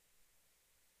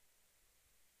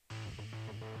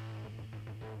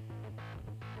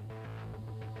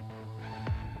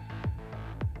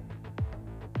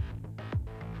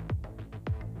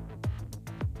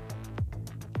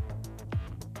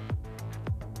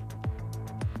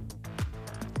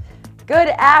Good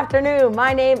afternoon.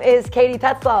 My name is Katie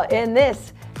Tetzlaw, and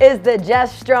this is the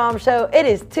Jess Strom Show. It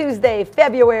is Tuesday,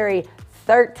 February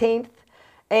 13th,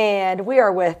 and we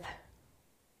are with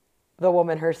the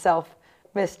woman herself,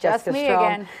 Miss Jessica me Strom.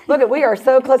 again. Look, we are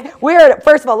so close.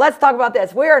 First of all, let's talk about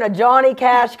this. We're in a Johnny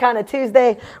Cash kind of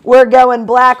Tuesday. We're going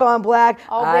black on black.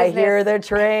 I hear the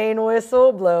train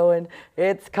whistle blowing.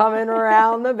 It's coming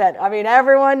around the bend. I mean,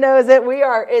 everyone knows it.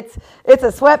 It's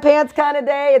a sweatpants kind of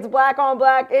day. It's black on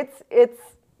black. It's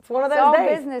one of those all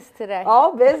days. Business today.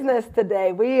 All business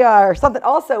today. We are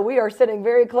sitting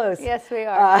very close. Yes, we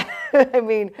are. I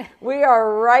mean, we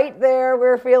are right there.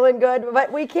 We're feeling good,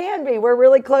 but we can be. We're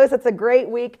really close. It's a great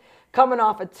week coming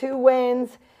off of 2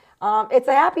 wins. It's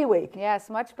a happy week. Yes,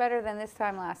 much better than this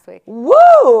time last week.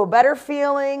 Woo! Better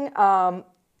feeling.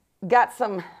 Got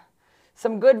some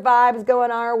good vibes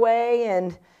going our way,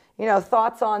 and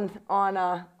thoughts on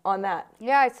that.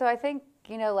 Yeah, so I think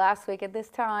last week at this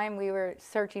time we were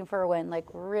searching for a win, like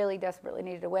really desperately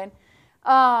needed a win.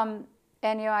 And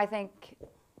I think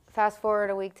fast forward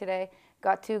a week today,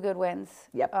 got 2 good wins.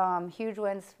 Yep. Huge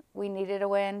wins. We needed a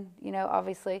win,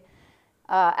 obviously,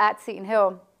 at Seton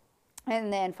Hill,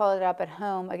 and then followed it up at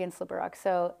home against Slippery Rock.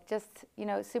 So just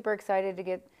super excited to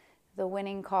get the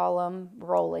winning column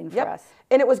rolling for us.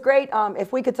 And it was great.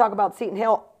 If we could talk about Seton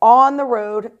Hill on the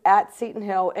road at Seton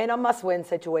Hill in a must-win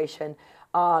situation.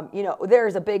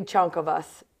 There's a big chunk of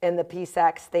us in the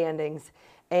PSAC standings,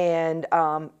 and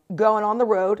going on the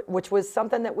road, which was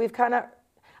something that we've kind of,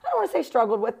 I don't want to say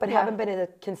struggled with, but haven't been as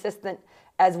consistent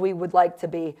as we would like to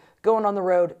be. Going on the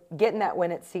road, getting that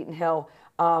win at Seton Hill.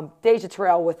 Deja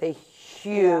Terrell with a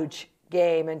huge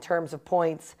game in terms of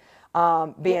points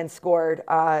being scored.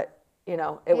 It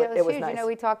was huge. nice.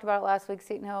 We talked about it last week.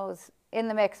 Seton Hill was in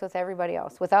the mix with everybody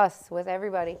else, with us, with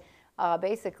everybody,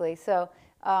 basically. So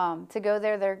to go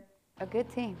there, they're a good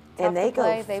team. Tough and they to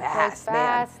play. go They fast, play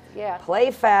fast. man. Yeah. Play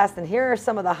fast. And here are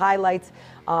some of the highlights.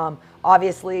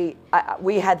 Obviously,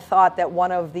 we had thought that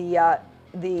one of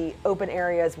the open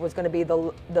areas was going to be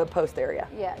the post area.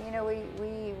 Yeah,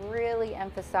 we really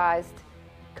emphasized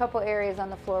a couple areas on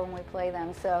the floor when we play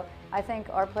them. So I think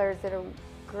our players did a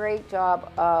great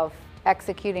job of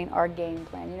executing our game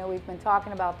plan. We've been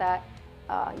talking about that,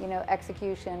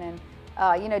 execution.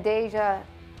 And, Deja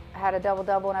had a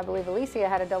double-double, and I believe Alicia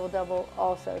had a double-double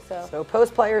also. So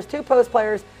post players, 2 post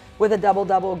players with a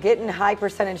double-double, getting high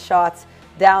percentage shots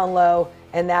down low,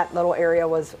 and that little area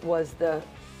was the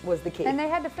key. And they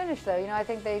had to finish, though. I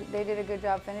think they did a good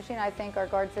job finishing. I think our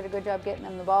guards did a good job getting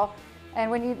them the ball. And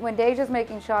when Deja's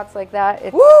making shots like that,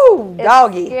 it's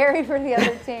scary for the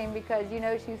other team because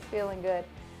she's feeling good.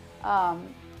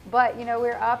 But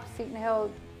we're up. Seton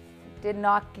Hill did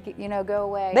not go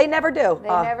away. They never do. They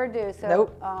never do.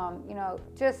 So nope.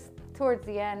 Just towards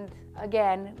the end,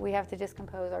 again, we have to just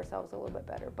compose ourselves a little bit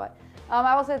better. But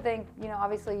I also think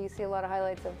obviously you see a lot of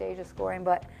highlights of Deja scoring,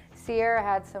 but Sierra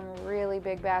had some really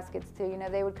big baskets too.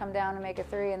 They would come down and make a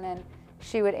 3, and then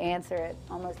she would answer it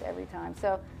almost every time.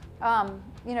 So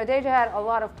Deja had a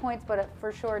lot of points, but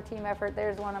for sure team effort.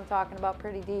 There's one I'm talking about,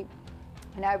 pretty deep.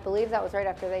 And I believe that was right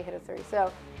after they hit a 3.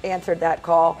 So answered that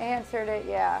call. Answered it,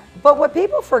 yeah. But what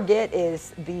people forget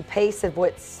is the pace of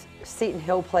what Seton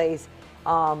Hill plays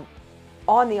on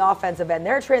the offensive end.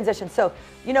 Their transition. So,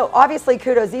 obviously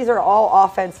kudos. These are all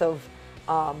offensive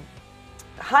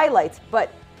highlights.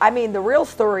 But, I mean, the real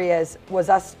story was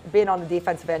us being on the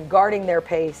defensive end, guarding their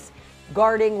pace,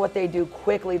 guarding what they do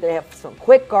quickly. They have some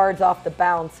quick guards off the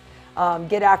bounce.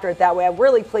 Get after it that way. I'm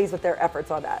really pleased with their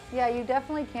efforts on that. Yeah, you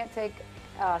definitely can't take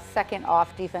second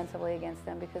off defensively against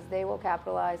them because they will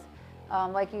capitalize.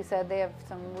 Like you said, they have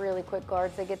some really quick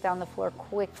guards. They get down the floor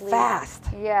quickly. Fast.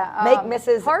 Yeah. Make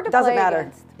misses. Hard to doesn't play matter.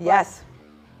 Against, yes.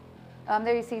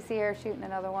 There you see Sierra shooting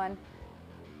another one.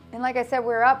 And like I said,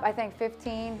 we're up, I think,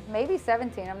 15, maybe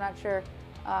 17. I'm not sure.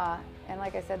 And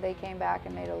like I said, they came back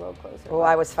and made it a little closer. Oh,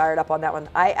 I was fired up on that one.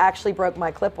 I actually broke my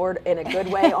clipboard in a good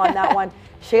way on that one.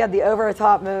 She had the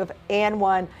over-the-top move and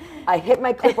won. I hit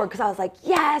my clipboard because I was like,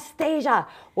 yes, Deja.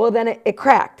 Well, then it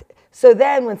cracked. So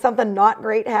then when something not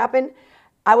great happened,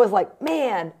 I was like,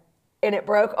 man, and it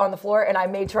broke on the floor, and I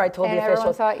made sure I told the officials.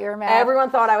 Everyone thought you were mad. Everyone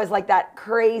thought I was like that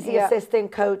crazy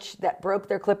assistant coach that broke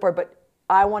their clipboard, but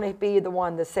I want to be the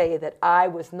one to say that I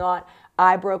was not.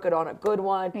 I broke it on a good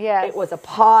one. Yes. It was a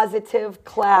positive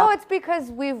clap. Oh, it's because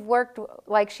we've worked,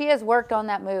 like she has worked on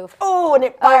that move. Oh, and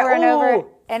it over and over.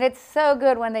 And it's so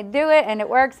good when they do it and it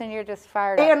works and you're just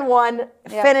fired up. And one,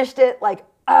 finished it like,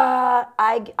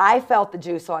 I felt the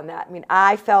juice on that. I mean,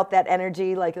 I felt that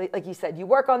energy. Like you said, you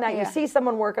work on that, you see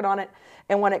someone working on it.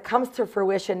 And when it comes to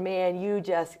fruition, man, you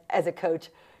just, as a coach,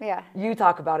 Yeah. You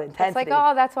talk about intensity. It's like,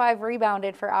 oh, that's why I've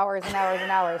rebounded for hours and hours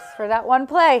and hours for that one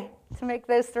play to make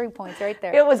those 3 points right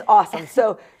there. It was awesome.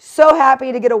 So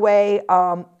happy to get away,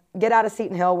 get out of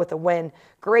Seton Hill with a win.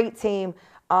 Great team,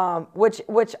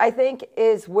 which I think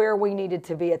is where we needed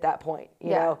to be at that point.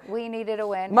 You know, we needed a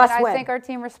win. Must and win. I think our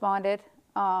team responded.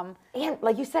 And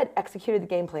like you said, executed the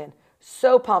game plan.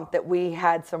 So pumped that we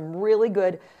had some really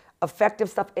good, effective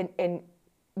stuff and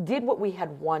did what we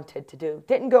had wanted to do.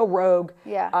 Didn't go rogue.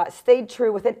 Yeah. Stayed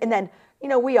true with it. And then, you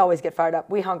know, we always get fired up.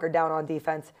 We hunkered down on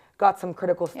defense, got some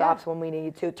critical stops when we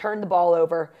needed to, turned the ball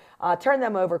over, turned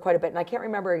them over quite a bit. And I can't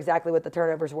remember exactly what the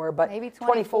turnovers were, but maybe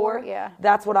 24. Yeah.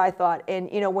 That's what I thought. And,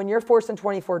 you know, when you're forcing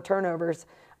 24 turnovers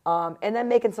and then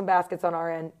making some baskets on our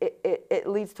end, it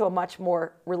leads to a much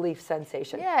more relief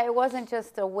sensation. Yeah, it wasn't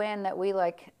just a win that we,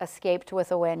 like, escaped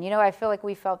with a win. You know, I feel like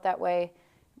we felt that way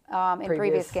in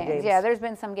previous games. Yeah, there's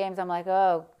been some games I'm like,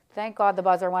 oh, thank God the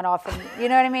buzzer went off. And you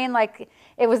know what I mean? Like,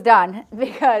 it was done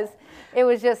because it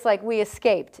was just like we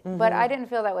escaped. But I didn't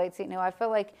feel that way at Seton Hill. I feel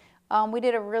like we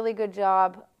did a really good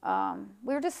job.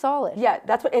 We were just solid. Yeah,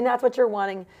 that's what you're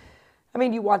wanting. I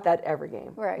mean, you want that every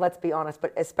game. Right. Let's be honest.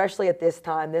 But especially at this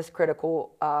time, this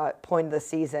critical point of the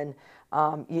season,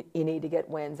 you need to get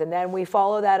wins. And then we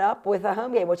follow that up with a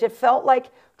home game, which it felt like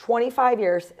 25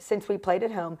 years since we played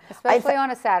at home. Especially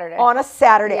on a Saturday. On a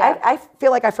Saturday. Yeah. I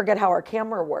feel like I forget how our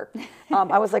camera worked.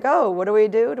 I was like, oh, what do we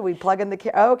do? Do we plug in the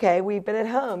camera? Oh, okay, we've been at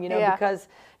home, you know, because,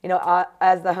 you know,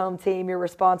 as the home team, you're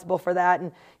responsible for that.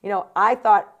 And, you know, I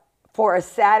thought for a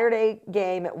Saturday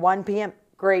game at 1 p.m.,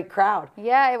 great crowd.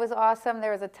 Yeah, it was awesome.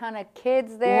 There was a ton of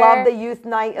kids there. Loved the youth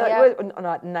night,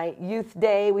 youth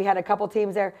day. We had a couple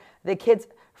teams there. The kids,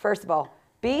 first of all,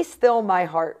 be still my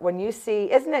heart when you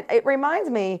see, isn't it? It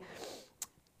reminds me,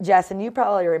 Jess, and you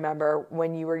probably remember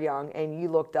when you were young and you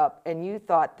looked up and you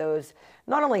thought those,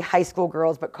 not only high school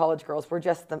girls, but college girls were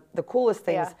just the coolest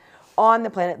things on the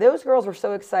planet. Those girls were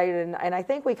so excited. And I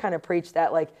think we kind of preached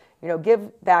that, like, you know,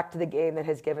 give back to the game that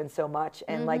has given so much.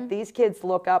 And like these kids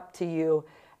look up to you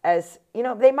as, you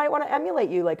know, they might want to emulate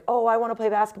you. Like, oh, I want to play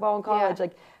basketball in college.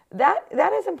 Like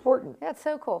that is important. Yeah, it's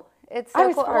so cool. It's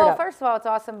so cool. Well, first of all, it's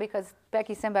awesome because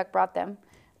Becky Simbeck brought them.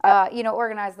 You know,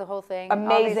 organized the whole thing.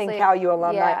 Amazing Cal U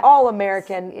alumni,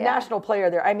 All-American, National Player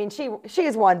there. I mean, she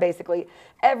has won basically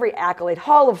every accolade,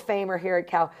 Hall of Famer here at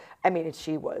Cal. I mean,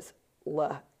 she was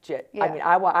legit. Yeah. I mean,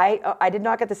 I did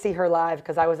not get to see her live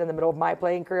because I was in the middle of my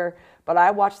playing career, but I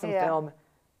watched some film.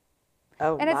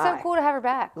 Oh, and it's so cool to have her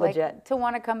back. Legit. Like, to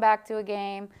want to come back to a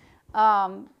game.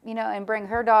 You know, and bring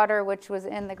her daughter, which was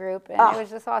in the group, and it was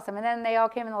just awesome. And then they all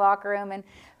came in the locker room, and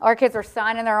our kids were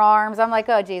signing their arms. I'm like,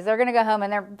 oh, geez, they're going to go home,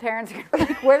 and their parents are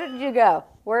like, where did you go?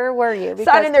 Where were you? Because,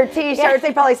 signing their T-shirts.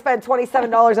 They probably spent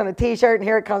 $27 on a T-shirt, and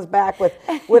here it comes back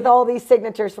with all these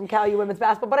signatures from Cal U women's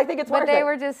basketball. But I think it's worth it. But they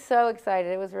were just so excited.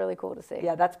 It was really cool to see.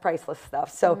 Yeah, that's priceless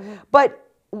stuff. So, but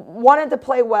wanted to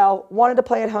play well, wanted to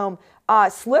play at home,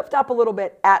 slipped up a little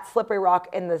bit at Slippery Rock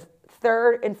in the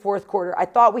third and fourth quarter. I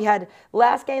thought we had,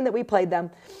 last game that we played them,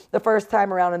 the first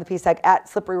time around in the PSEC at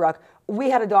Slippery Rock,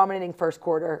 we had a dominating first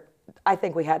quarter. I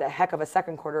think we had a heck of a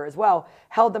second quarter as well,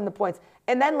 held them to points,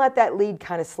 and then let that lead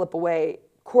kind of slip away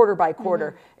quarter by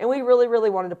quarter. And we really, really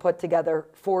wanted to put together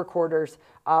 4 quarters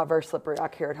versus Slippery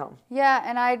Rock here at home. Yeah,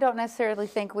 and I don't necessarily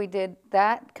think we did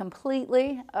that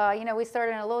completely. You know, we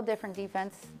started in a little different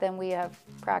defense than we have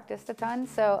practiced a ton.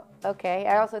 So, okay.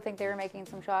 I also think they were making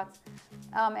some shots.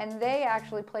 And they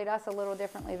actually played us a little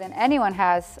differently than anyone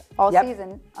has all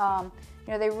season.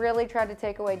 You know, they really tried to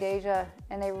take away Deja,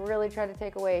 and they really tried to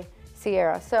take away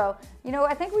Sierra. So, you know,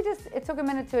 I think it took a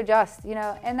minute to adjust, you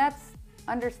know, and that's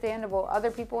understandable.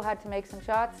 Other people had to make some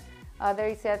shots. There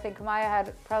you see, I think Kamaya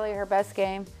had probably her best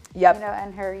game. Yep. You know,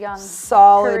 and her young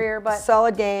career, but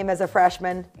solid game as a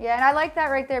freshman. Yeah, and I like that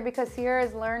right there because Sierra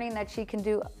is learning that she can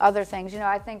do other things. You know,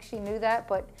 I think she knew that,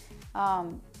 but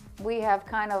we have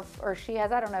kind of, or she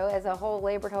has, I don't know, as a whole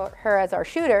labored her as our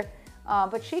shooter.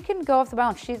 But she can go off the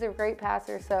bounce. She's a great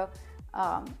passer. So,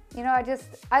 you know,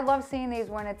 I love seeing these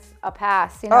when it's a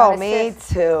pass. You know, oh, me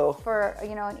too. For,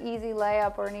 you know, an easy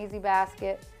layup or an easy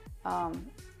basket.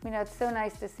 You know, it's so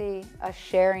nice to see us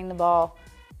sharing the ball,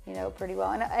 you know, pretty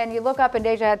well. And you look up and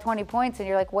Deja had 20 points and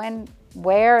you're like, when,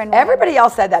 where, and when? Everybody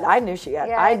else said that. I knew she had.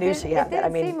 Yeah, I knew she had that. I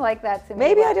mean, it didn't seem like that to me.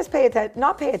 Maybe I just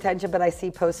not pay attention, but I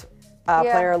see post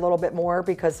player a little bit more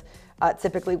because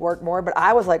typically work more. But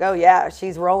I was like, oh yeah,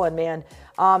 she's rolling, man.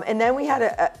 And then we had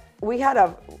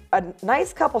a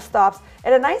nice couple stops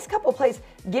and a nice couple plays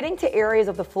getting to areas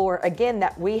of the floor again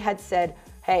that we had said,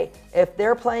 hey, if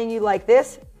they're playing you like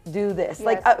this, do this. Yes.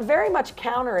 Like very much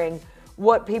countering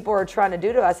what people are trying to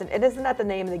do to us. And isn't that the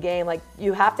name of the game? Like,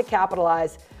 you have to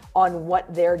capitalize on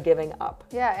what they're giving up.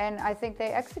 Yeah, and I think they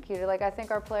executed. Like, I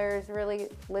think our players really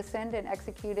listened and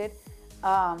executed,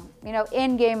 you know,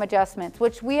 in-game adjustments,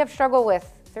 which we have struggled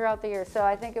with throughout the year. So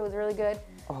I think it was really good.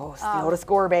 Oh, steal to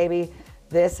score, baby.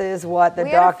 This is what the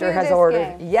We had a doctor few has this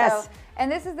ordered. game. Yes. So, and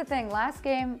this is the thing. Last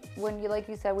game, when you, like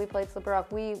you said, we played Slippery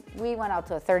Rock, we went out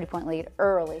to a 30-point lead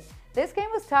early. This game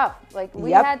was tough. Like,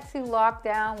 we had to lock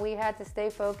down. We had to stay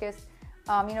focused.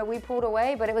 You know, we pulled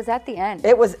away, but it was at the end.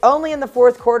 It was only in the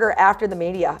fourth quarter after the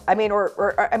media. I mean,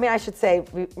 I mean, I should say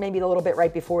maybe a little bit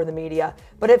right before the media.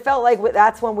 But it felt like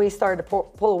that's when we started to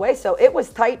pull away. So it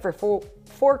was tight for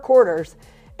four quarters.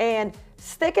 And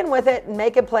sticking with it and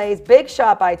making plays. Big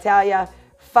shot by Italia.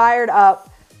 Fired up.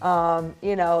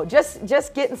 You know,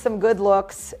 just getting some good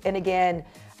looks. And again,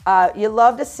 you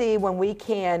love to see when we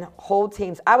can hold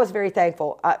teams. I was very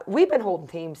thankful. We've been holding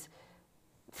teams.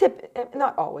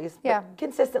 Not always, but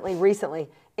consistently recently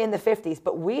in the 50s,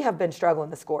 but we have been struggling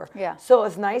to score. Yeah. So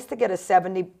it's nice to get a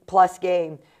 70-plus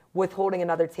game with holding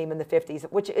another team in the 50s,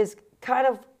 which is kind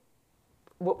of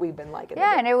what we've been liking.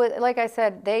 Yeah, and it was, like I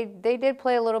said, they did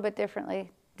play a little bit differently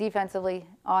defensively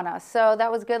on us. So that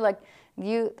was good. Like,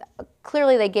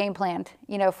 clearly they game planned,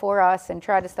 you know, for us and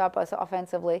tried to stop us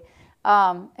offensively.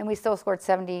 And we still scored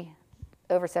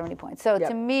over 70 points. So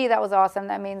to me, that was awesome.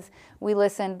 That means we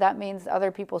listened. That means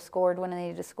other people scored when they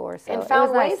needed to score. So and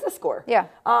found ways to score. Yeah.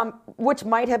 Which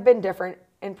might have been different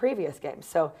in previous games.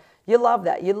 So you love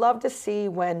that. You love to see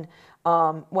when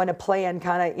a plan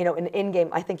kind of, you know, an in-game,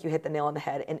 I think you hit the nail on the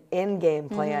head, an in-game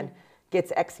plan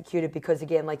gets executed because,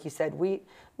 again, like you said, we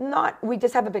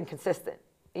just haven't been consistent.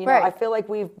 You know, I feel like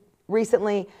we've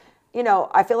recently, you know,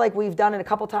 I feel like we've done it a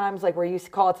couple times, like where you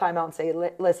call a timeout and say,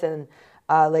 listen,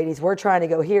 ladies, we're trying to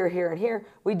go here, here, and here.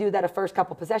 We do that a first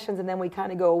couple possessions, and then we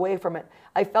kind of go away from it.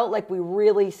 I felt like we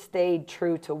really stayed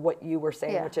true to what you were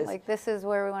saying, which is like, this is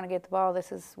where we want to get the ball.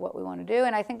 This is what we want to do,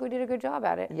 and I think we did a good job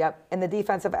at it. Yep, and the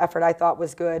defensive effort I thought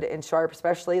was good and sharp,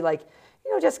 especially like,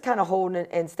 you know, just kind of holding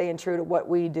and staying true to what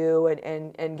we do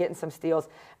and getting some steals.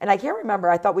 And I can't remember,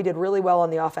 I thought we did really well on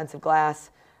the offensive glass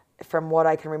from what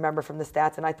I can remember from the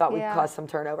stats, and I thought we caused some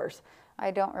turnovers.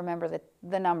 I don't remember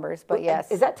the numbers, but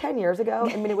yes. Is that 10 years ago?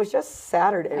 I mean, it was just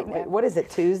Saturday. What is it,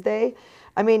 Tuesday?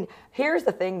 I mean, here's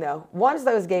the thing, though. Once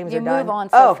those games are done. You move on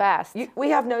so fast. We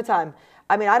have no time.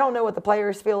 I mean, I don't know what the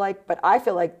players feel like, but I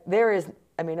feel like there is,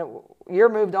 I mean, you're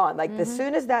moved on. Like, as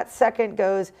soon as that second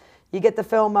goes, you get the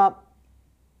film up,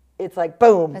 it's like,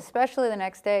 boom. Especially the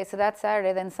next day. So that's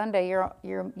Saturday. Then Sunday,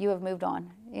 you have moved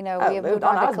on. You know, we have moved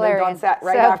on to CLARION.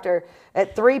 Right after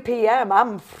at 3 p.m.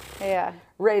 I'm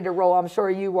ready to roll. I'm sure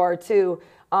you are too.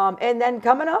 And then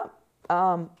coming up,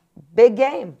 big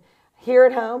game here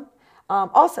at home.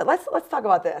 Also, let's talk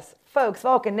about this, folks.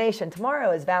 Vulcan Nation.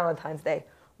 Tomorrow is Valentine's Day.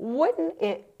 Wouldn't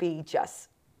it be just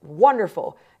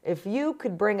wonderful if you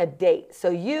could bring a date?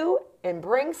 So you and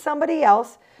bring somebody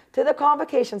else to the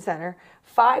Convocation Center,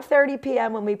 5:30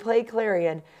 p.m. when we play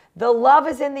CLARION. The love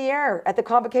is in the air at the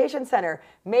Convocation Center.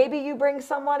 Maybe you bring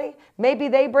somebody. Maybe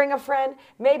they bring a friend.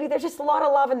 Maybe there's just a lot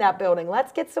of love in that building.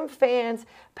 Let's get some fans.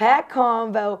 Pack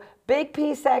convo. Big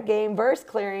PSAC game versus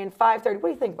CLARION, 5:30. What do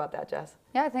you think about that, Jess?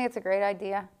 Yeah, I think it's a great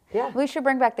idea. Yeah. We should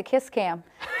bring back the kiss cam.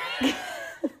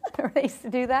 Remember they used to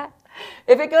do that?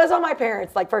 If it goes on my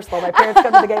parents, like, first of all, my parents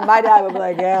come to the game, my dad would be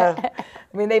like, yeah.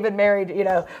 I mean, they've been married, you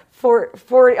know, for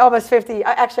 40, almost 50,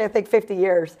 actually, I think 50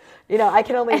 years. You know, I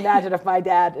can only imagine if my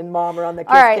dad and mom are on the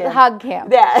kiss cam. All right, the hug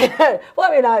cam. Yeah.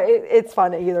 Well, I mean, it's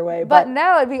fun either way. But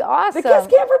no, it'd be awesome. The kiss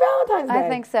cam for Valentine's Day. I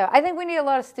think so. I think we need a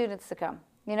lot of students to come.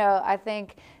 You know, I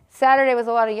think Saturday was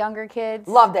a lot of younger kids.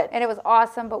 Loved it. And it was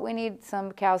awesome, but we need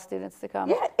some Cal students to come.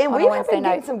 Yeah, and we have been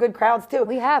getting some good crowds too.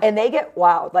 We have. And they get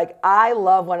wild. Like, I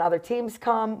love when other teams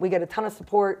come. We get a ton of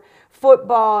support.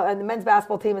 Football and the men's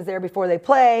basketball team is there before they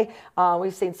play.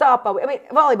 We've seen softball. I mean,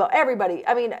 volleyball, everybody.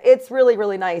 I mean, it's really,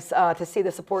 really nice to see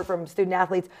the support from student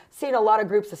athletes. Seen a lot of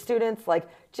groups of students. Like,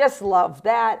 just love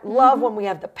that. Love when we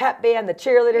have the pep band, the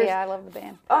cheerleaders. Yeah, I love the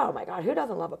band. Oh, my God. Who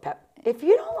doesn't love a pep? If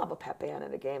you don't love a pep band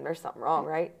at a game, there's something wrong,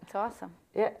 right? It's awesome.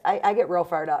 Yeah, I get real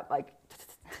fired up. Like,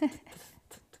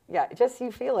 yeah, just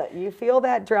you feel it. You feel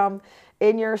that drum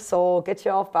in your soul, get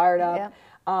you all fired up. Yeah.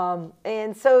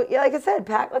 And so, yeah, like I said,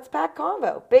 let's pack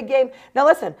convo. Big game. Now,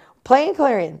 listen, playing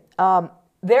CLARION,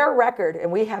 their record,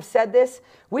 and we have said this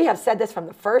from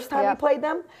the first time we played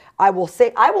them. I will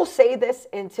say this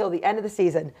until the end of the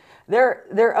season. They're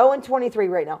 0-23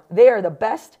 right now. They are the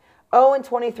best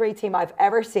 0-23 team I've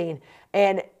ever seen.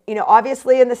 And, you know,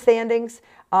 obviously in the standings,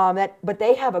 but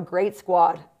they have a great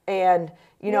squad. And,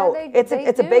 you know,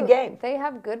 it's a big game. They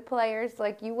have good players.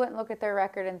 Like, you wouldn't look at their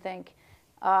record and think,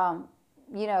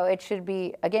 you know, it should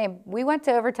be a game. We went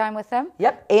to overtime with them.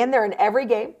 Yep, and they're in every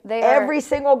game. Every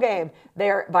single game.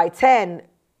 They're by 10,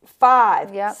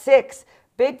 5, Yep. 6.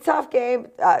 Big, tough game.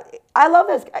 I love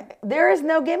this. There is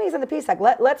no gimmies in the PSAC.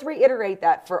 Let's reiterate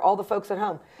that for all the folks at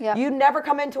home. Yep. You never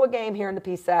come into a game here in the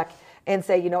PSAC and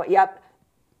say, you know what, yep.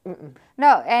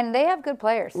 No, and they have good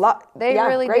players. They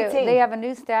really do. Great team. They have a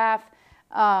new staff.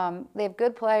 They have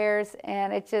good players,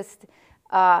 and it just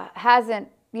hasn't,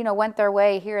 you know, went their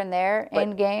way here and there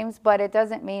in games, but it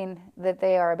doesn't mean that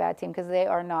they are a bad team, because they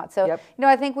are not. So, you know,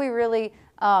 I think we really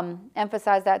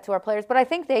emphasize that to our players, but I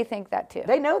think they think that too.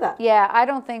 They know that. Yeah, I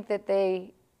don't think that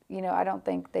they, you know, I don't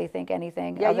think they think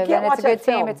anything other you can't than watch it's a good that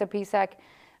team. film. It's a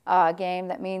PSAC game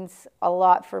that means a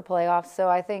lot for playoffs. So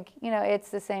I think, you know, it's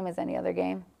the same as any other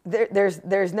game.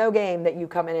 There's no game that you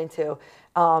come into,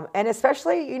 and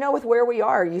especially, you know, with where we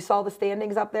are. You saw the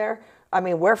standings up there. I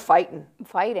mean, we're fighting.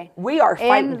 We are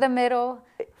fighting. In the middle,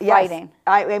 yes. fighting.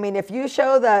 I mean, if you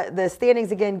show the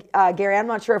standings again, Gary, I'm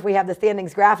not sure if we have the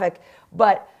standings graphic,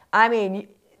 but I mean,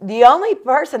 the only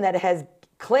person that has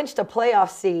clinched a playoff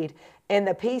seed in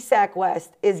the PSAC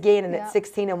West is Gannon at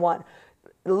 16-1.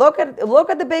 Look at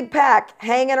the big pack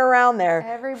hanging around there.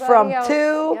 Everybody from else.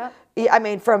 2. Yep. I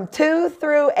mean, from 2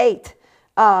 through 8.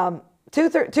 2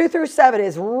 through 7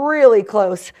 is really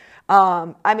close.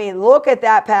 I mean, look at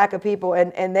that pack of people,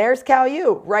 and there's Cal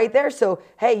U right there. So,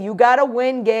 hey, you got to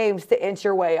win games to inch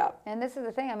your way up. And this is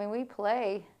the thing. I mean, we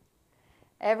play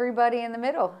everybody in the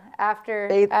middle after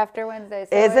Wednesday.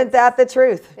 So Isn't that the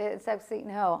truth? Except Seton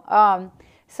Hill.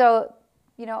 So,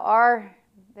 you know,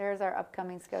 there's our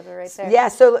upcoming schedule right there. Yeah,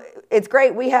 so it's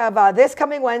great. We have this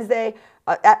coming Wednesday,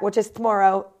 which is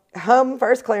tomorrow, home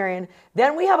versus Clarion.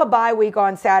 Then we have a bye week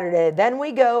on Saturday. Then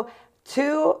we go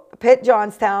to Pitt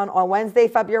Johnstown on Wednesday,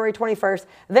 February 21st.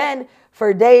 Then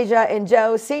for Deja and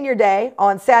Joe, Senior Day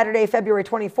on Saturday, February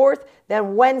 24th.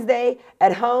 Then Wednesday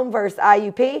at home versus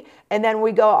IUP. And then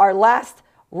we go our last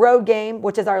road game,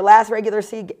 which is our last regular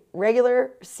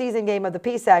season game of the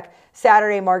PSAC,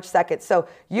 Saturday, March 2nd. So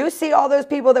you see all those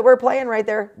people that we're playing right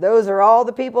there. Those are all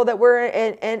the people that we're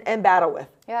in battle with.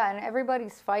 Yeah, and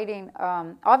everybody's fighting,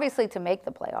 obviously, to make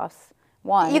the playoffs.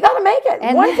 One. You got to make it.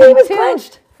 And one team is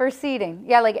clinched. For seeding.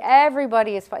 Yeah, like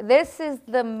everybody is fighting. This is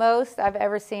the most I've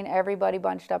ever seen everybody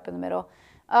bunched up in the middle,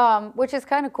 which is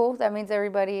kind of cool. That means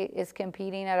everybody is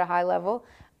competing at a high level.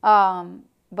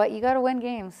 But you got to win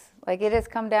games. Like, it has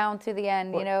come down to the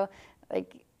end, you know.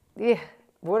 Like, yeah.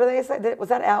 What do they say? Was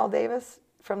that Al Davis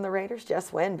from the Raiders?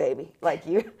 Just win, baby. Like,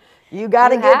 you got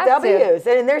to get W's.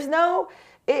 And there's no,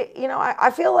 you know, I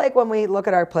feel like when we look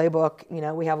at our playbook, you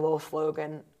know, we have a little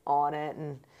slogan on it,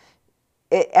 and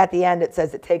at the end it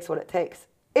says it takes what it takes.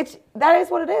 That is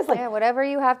what it is. Like, yeah, whatever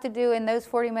you have to do in those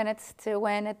 40 minutes to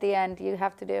win at the end, you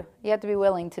have to do. You have to be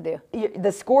willing to do.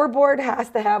 The scoreboard has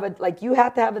to have you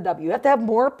have to have a W. You have to have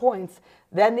more points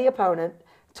than the opponent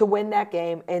to win that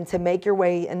game and to make your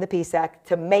way in the PSAC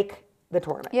to make the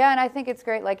tournament. Yeah, and I think it's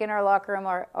great. Like, in our locker room,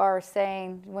 our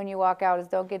saying when you walk out is,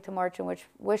 don't get to March and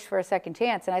wish for a second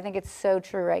chance. And I think it's so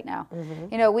true right now. Mm-hmm.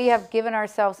 You know, we have given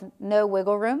ourselves no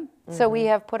wiggle room. Mm-hmm. So we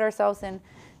have put ourselves in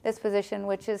this position,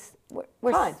 which is,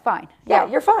 we're fine. Yeah,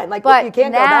 you're fine. Like, but you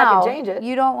can't go back and change it.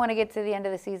 You don't want to get to the end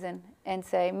of the season and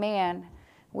say, man,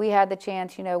 we had the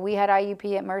chance. You know, we had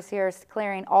IUP at Mercyhurst,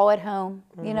 Clarion, all at home.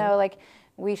 Mm-hmm. You know, like,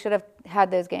 we should have had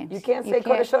those games. You can't say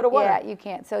coulda, shoulda, woulda. Yeah, you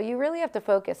can't. So you really have to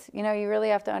focus. You know, you really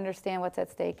have to understand what's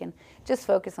at stake and just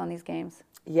focus on these games.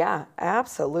 Yeah,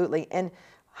 absolutely. And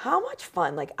how much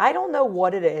fun. Like, I don't know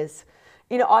what it is.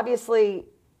 You know, obviously,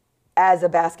 as a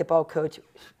basketball coach,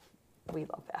 we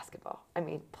love basketball. I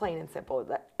mean, plain and simple.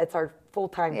 It's our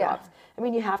full-time jobs. I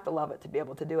mean, you have to love it to be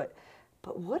able to do it.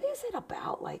 But what is it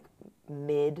about, like,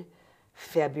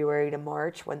 mid-February to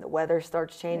March when the weather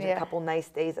starts changing, a couple nice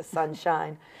days of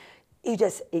sunshine?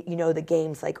 You know, the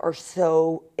games, like, are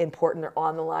so important. They're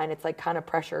on the line. It's like kind of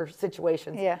pressure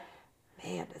situations. Yeah.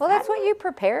 Man, well, that's what you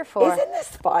prepare for. Isn't this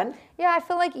fun? Yeah, I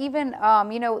feel like even,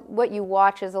 you know, what you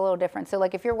watch is a little different. So,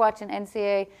 like, if you're watching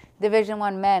NCAA Division I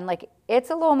men, like,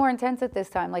 it's a little more intense at this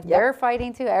time. Like, they're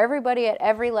fighting too. Everybody at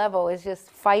every level is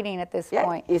just fighting at this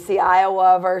point. You see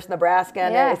Iowa versus Nebraska,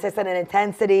 and it's just an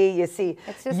intensity. You see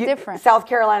it's just different. South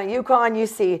Carolina, UConn. You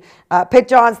see Pitt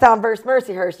Johnstown versus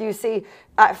Mercyhurst. You see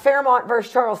Fairmont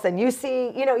versus Charleston. You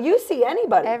see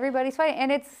anybody. Everybody's fighting.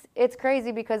 And it's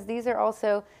crazy because these are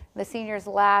also the seniors'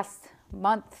 last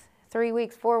month, 3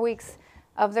 weeks, 4 weeks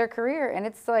of their career. And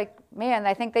it's like, man,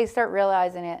 I think they start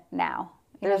realizing it now.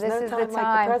 This is the time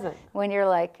like the present. When you're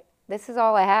like, this is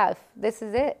all I have. This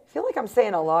is it. I feel like I'm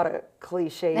saying a lot of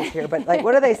cliches here, but like,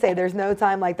 what do they say? There's no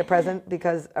time like the present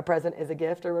because a present is a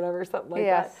gift or whatever, something like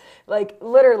that. Like,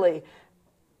 literally,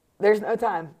 there's no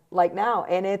time like now.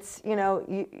 And it's, you know,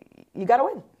 you got to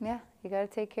win. Yeah, you got to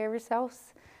take care of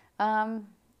yourselves.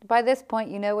 By this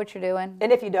point, you know what you're doing.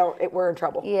 And if you don't, we're in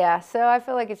trouble. Yeah, so I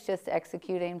feel like it's just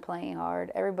executing, playing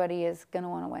hard. Everybody is going to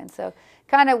want to win. So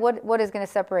kind of what is going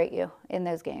to separate you in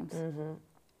those games? Mm-hmm.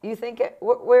 You think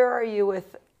where are you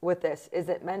with this? Is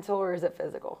it mental or is it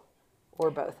physical, or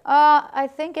both? I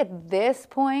think at this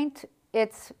point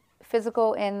it's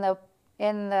physical in the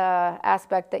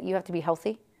aspect that you have to be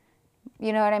healthy.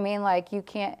 You know what I mean? Like you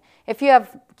can't, if you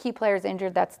have key players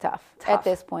injured, that's tough. At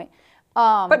this point.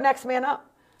 But next man up.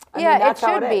 I mean, it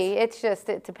should be. It's just,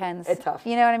 it depends. It's tough.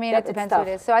 You know what I mean? Yep, it depends who it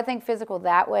is. So I think physical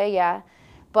that way, yeah.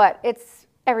 But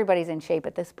everybody's in shape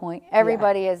at this point.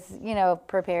 Everybody is, you know,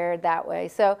 prepared that way.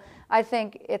 So I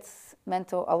think it's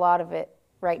mental. A lot of it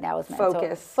right now is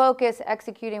mental. Focus,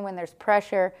 executing when there's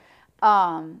pressure,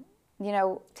 you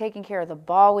know, taking care of the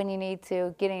ball when you need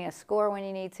to, getting a score when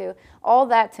you need to. All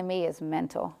that to me is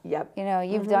mental. Yep. You know,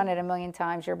 you've done it a million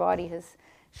times. Your body has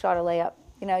shot a layup.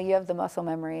 You know, you have the muscle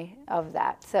memory of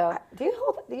that. So do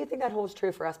you think that holds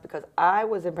true for us? Because I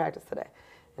was in practice today,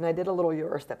 and I did a little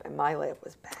Euro step, and my layup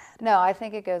was bad. No, I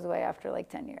think it goes away after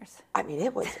like 10 years. I mean,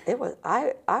 it was.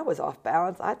 I was off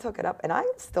balance. I took it up, and I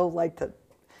still like to,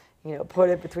 you know, put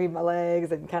it between my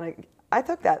legs and kind of. I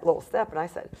took that little step, and I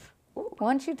said, ooh.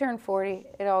 Once you turn 40,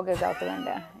 it all goes out the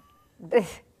window.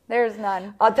 There's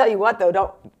none. I'll tell you what,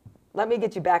 though, let me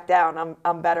get you back down.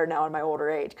 I'm better now in my older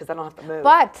age because I don't have to move.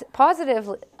 But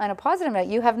on a positive note,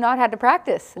 you have not had to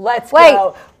practice. Let's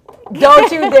go.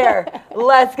 Don't you dare.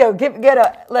 Let's go.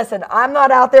 Listen, I'm not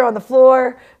out there on the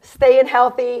floor, staying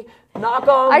healthy, knock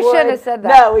on wood. I shouldn't have said that.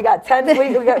 No, we got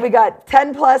 10 we got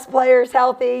 10 plus players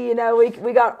healthy, you know,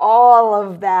 we got all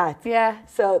of that. Yeah.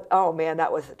 So, oh man,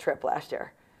 that was a trip last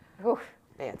year. Oof.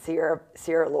 Man,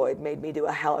 Sierra Lloyd made me do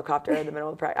a helicopter in the middle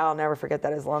of the practice. I'll never forget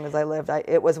that as long as I lived.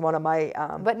 It was one of my.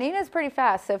 But Nina's pretty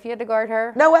fast, so if you had to guard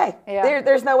her. No way. Yeah.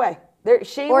 There's no way.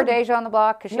 Or Deja on the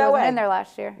block because she wasn't in there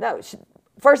last year. No.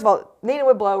 First of all, Nina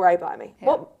would blow right by me. Yeah.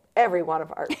 Well, every one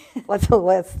of our.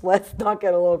 let's not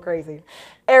get a little crazy.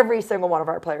 Every single one of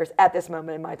our players at this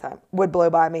moment in my time would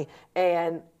blow by me,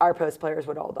 and our post players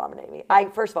would all dominate me. I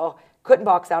first of all couldn't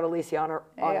box out Alicia on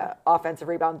an offensive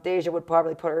rebound. Deja would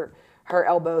probably put her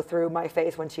elbow through my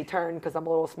face when she turned because I'm a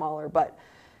little smaller, but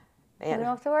man. You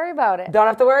don't have to worry about it. Don't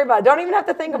have to worry about it. Don't even have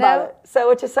to think about it.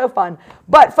 So it's just so fun.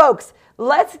 But folks,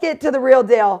 let's get to the real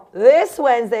deal. This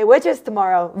Wednesday, which is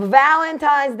tomorrow,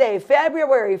 Valentine's Day,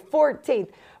 February 14th,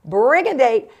 bring a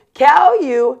date, Cal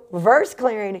U versus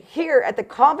Clarion here at the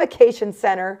Convocation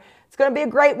Center. It's going to be a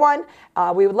great one.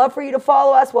 We would love for you to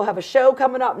follow us. We'll have a show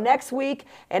coming up next week,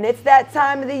 and it's that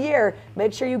time of the year.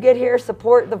 Make sure you get here,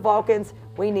 support the Vulcans.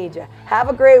 We need you. Have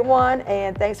a great one,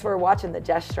 and thanks for watching the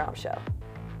Jess Strom Show.